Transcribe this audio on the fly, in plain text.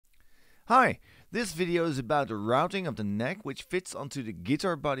Hi, this video is about the routing of the neck which fits onto the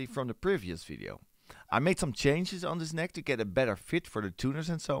guitar body from the previous video. I made some changes on this neck to get a better fit for the tuners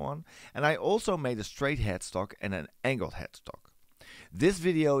and so on, and I also made a straight headstock and an angled headstock. This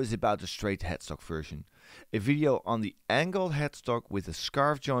video is about the straight headstock version. A video on the angled headstock with a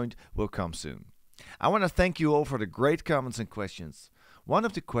scarf joint will come soon. I want to thank you all for the great comments and questions. One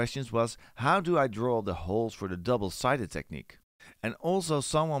of the questions was, how do I draw the holes for the double-sided technique? And also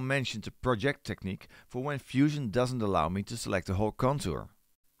someone mentioned the project technique for when Fusion doesn't allow me to select the whole contour.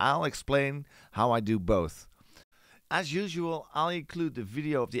 I'll explain how I do both. As usual, I'll include the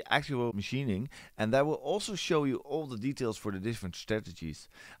video of the actual machining, and that will also show you all the details for the different strategies.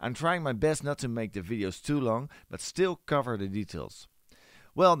 I'm trying my best not to make the videos too long, but still cover the details.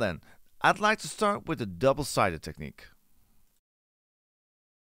 Well then, I'd like to start with the double-sided technique.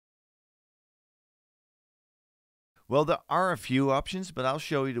 Well, there are a few options, but I'll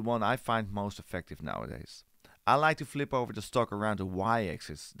show you the one I find most effective nowadays. I like to flip over the stock around the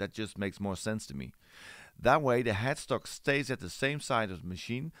y-axis, that just makes more sense to me. That way the headstock stays at the same side of the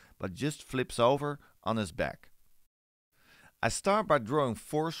machine, but just flips over on its back. I start by drawing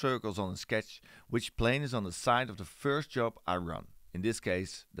 4 circles on a sketch, which plane is on the side of the first job I run, in this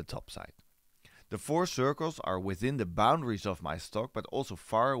case the top side. The 4 circles are within the boundaries of my stock, but also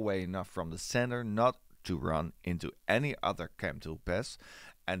far away enough from the center not to run into any other cam tool pass,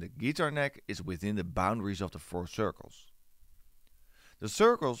 and the guitar neck is within the boundaries of the 4 circles. The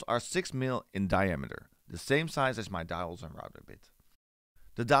circles are 6 mm in diameter, the same size as my dowels and router bit.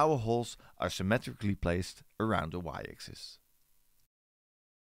 The dowel holes are symmetrically placed around the y-axis.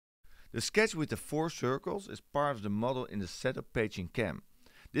 The sketch with the 4 circles is part of the model in the setup page in CAM.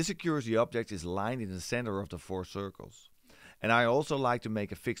 This secures the object is lined in the center of the 4 circles. And I also like to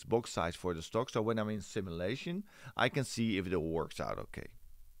make a fixed box size for the stock, so when I'm in simulation, I can see if it all works out okay.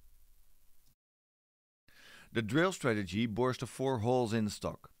 The drill strategy bores the 4 holes in the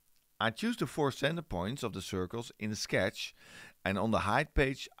stock. I choose the 4 center points of the circles in the sketch, and on the height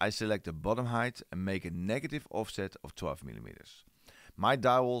page I select the bottom height and make a negative offset of 12 mm. My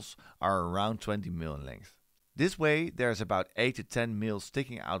dowels are around 20 mm in length. This way there's about 8 to 10 mm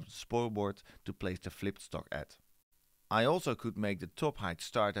sticking out of the spoilboard to place the flipped stock at. I also could make the top height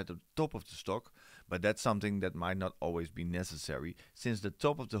start at the top of the stock, but that's something that might not always be necessary, since the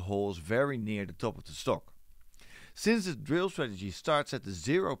top of the hole is very near the top of the stock. Since the drill strategy starts at the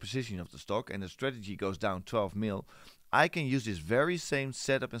 0 position of the stock and the strategy goes down 12 mm, I can use this very same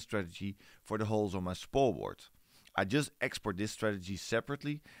setup and strategy for the holes on my spoilboard. I just export this strategy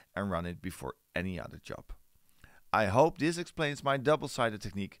separately and run it before any other job. I hope this explains my double-sided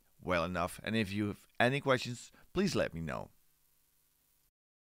technique well enough, and if you have any questions, please let me know.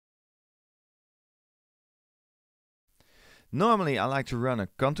 Normally I like to run a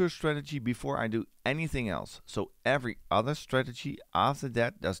contour strategy before I do anything else, so every other strategy after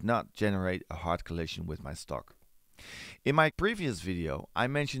that does not generate a hard collision with my stock. In my previous video I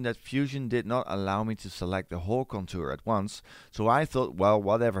mentioned that Fusion did not allow me to select the whole contour at once, so I thought, well,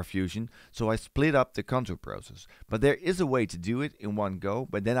 whatever Fusion, so I split up the contour process. But there is a way to do it in one go,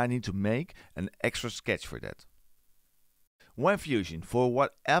 but then I need to make an extra sketch for that. When Fusion, for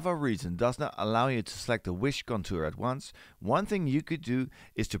whatever reason, does not allow you to select the wish contour at once, one thing you could do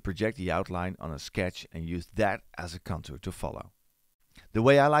is to project the outline on a sketch and use that as a contour to follow. The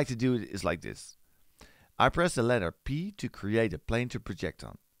way I like to do it is like this. I press the letter P to create a plane to project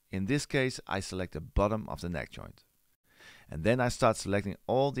on. In this case, I select the bottom of the neck joint. And then I start selecting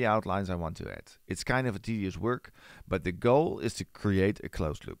all the outlines I want to add. It's kind of a tedious work, but the goal is to create a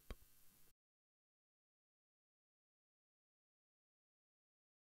closed loop.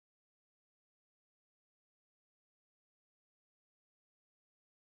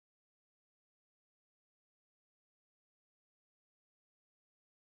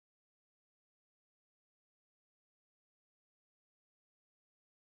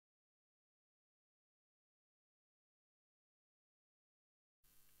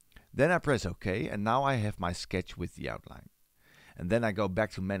 Then I press OK, and now I have my sketch with the outline. And then I go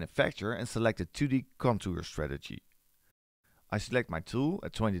back to manufacture and select the 2D contour strategy. I select my tool, a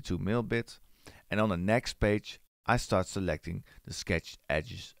 22 mm bit, and on the next page I start selecting the sketched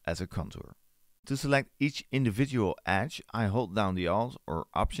edges as a contour. To select each individual edge, I hold down the Alt or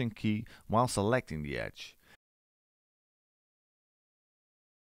Option key while selecting the edge.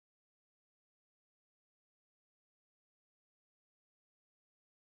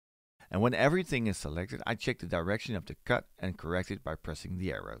 And when everything is selected, I check the direction of the cut and correct it by pressing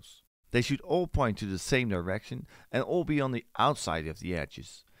the arrows. They should all point to the same direction and all be on the outside of the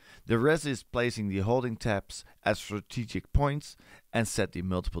edges. The rest is placing the holding tabs at strategic points and set the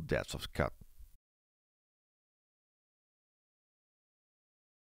multiple depths of cut.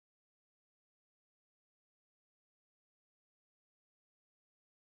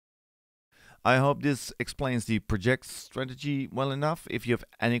 I hope this explains the project strategy well enough. If you have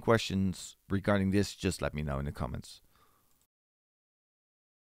any questions regarding this, just let me know in the comments.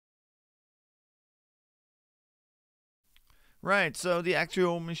 Right, so the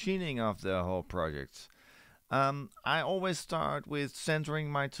actual machining of the whole project. I always start with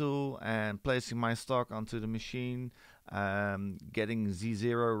centering my tool and placing my stock onto the machine, getting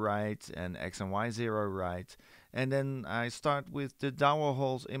Z0 right and X and Y0 right. And then I start with the dowel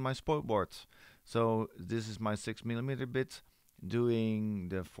holes in my spoil board. So this is my 6mm bit, doing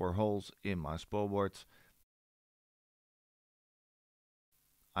the 4 holes in my spoil board.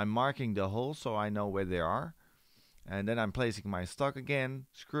 I'm marking the holes so I know where they are. And then I'm placing my stock again,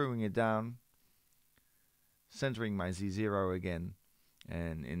 screwing it down, centering my Z0 again,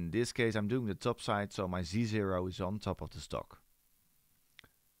 and in this case I'm doing the top side, so my Z0 is on top of the stock.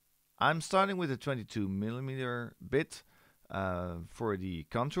 I'm starting with a 22mm bit for the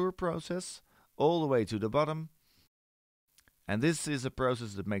contour process all the way to the bottom, and this is a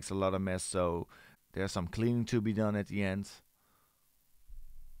process that makes a lot of mess, so there's some cleaning to be done at the end.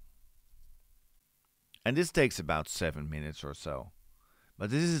 And this takes about 7 minutes or so, but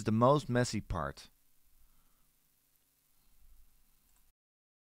this is the most messy part.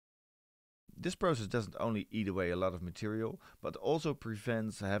 This process doesn't only eat away a lot of material, but also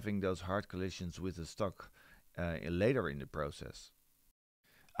prevents having those hard collisions with the stock later in the process.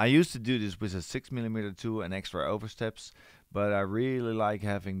 I used to do this with a 6mm tool and extra oversteps, but I really like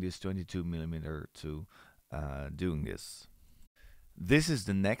having this 22mm tool doing this. This is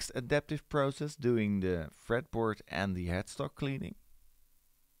the next adaptive process, doing the fretboard and the headstock cleaning.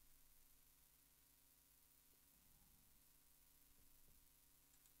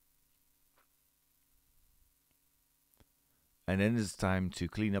 And then it's time to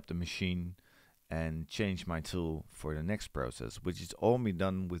clean up the machine and change my tool for the next process, which is only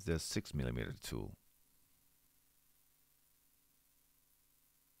done with the 6mm tool.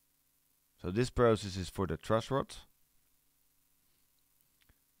 So this process is for the truss rod,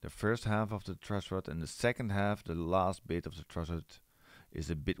 the first half of the truss rod, and the second half, the last bit of the truss rod, is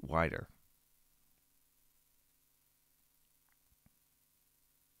a bit wider.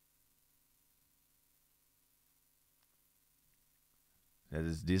 That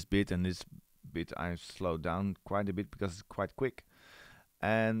is this bit, and this bit I've slowed down quite a bit because it's quite quick.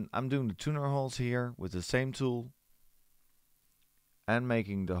 And I'm doing the tuner holes here with the same tool and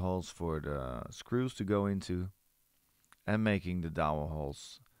making the holes for the screws to go into and making the dowel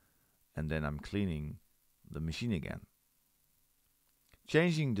holes, and then I'm cleaning the machine again.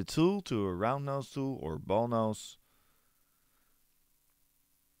 Changing the tool to a round nose tool or ball nose.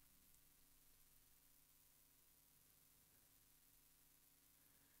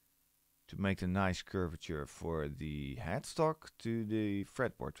 To make the nice curvature for the headstock to the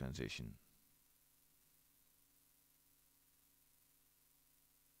fretboard transition.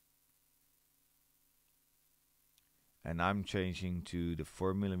 And I'm changing to the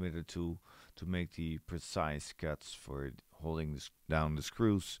 4mm tool to make the precise cuts for holding down the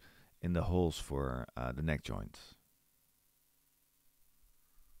screws in the holes for the neck joint.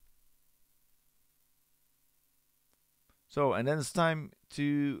 So, and then it's time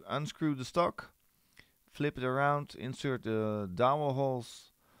to unscrew the stock, flip it around, insert the dowel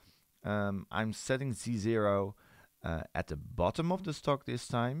holes. I'm setting Z0 at the bottom of the stock this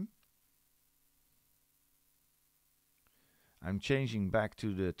time. I'm changing back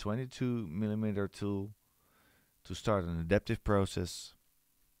to the 22mm tool to start an adaptive process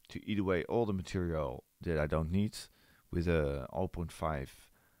to eat away all the material that I don't need with a 0.5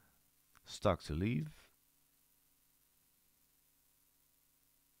 stock to leave.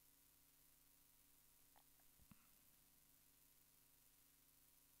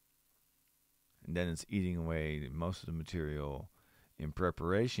 And then it's eating away most of the material in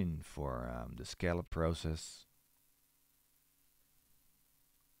preparation for the scallop process.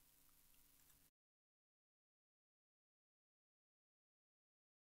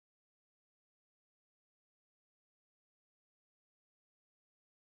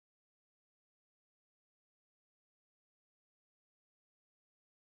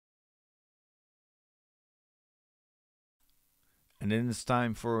 And then it's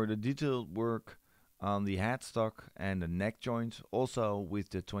time for the detailed work on the headstock and the neck joint, also with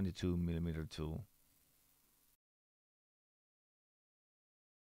the 22mm tool.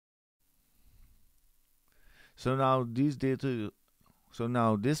 So now these So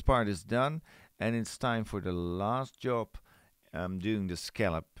now this part is done, and it's time for the last job, doing the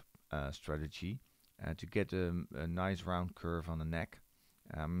scallop strategy to get a nice round curve on the neck.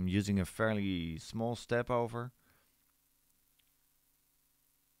 I'm using a fairly small step over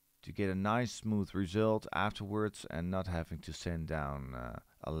to get a nice smooth result afterwards and not having to sand down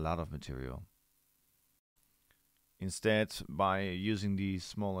a lot of material. Instead, by using the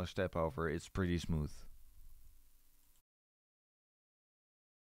smaller step over, it's pretty smooth.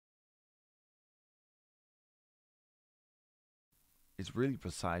 It's really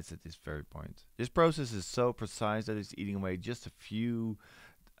precise at this very point. This process is so precise that it's eating away just a few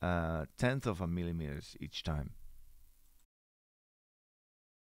tenths of a millimeters each time.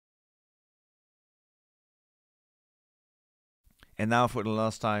 And now for the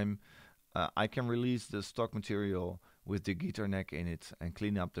last time, I can release the stock material with the guitar neck in it and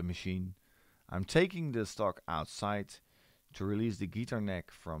clean up the machine. I'm taking the stock outside to release the guitar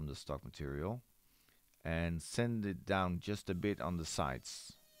neck from the stock material and sand it down just a bit on the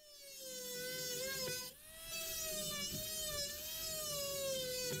sides.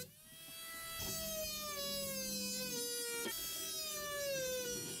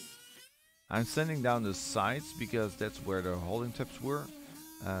 I'm sanding down the sides because that's where the holding tabs were,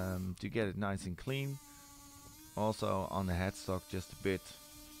 to get it nice and clean. Also on the headstock just a bit.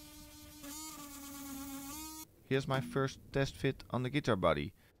 Here's my first test fit on the guitar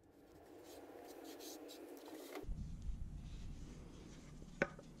body.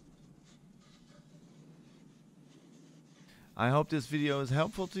 I hope this video is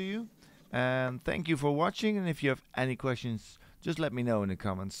helpful to you, and thank you for watching, and if you have any questions, just let me know in the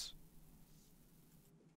comments.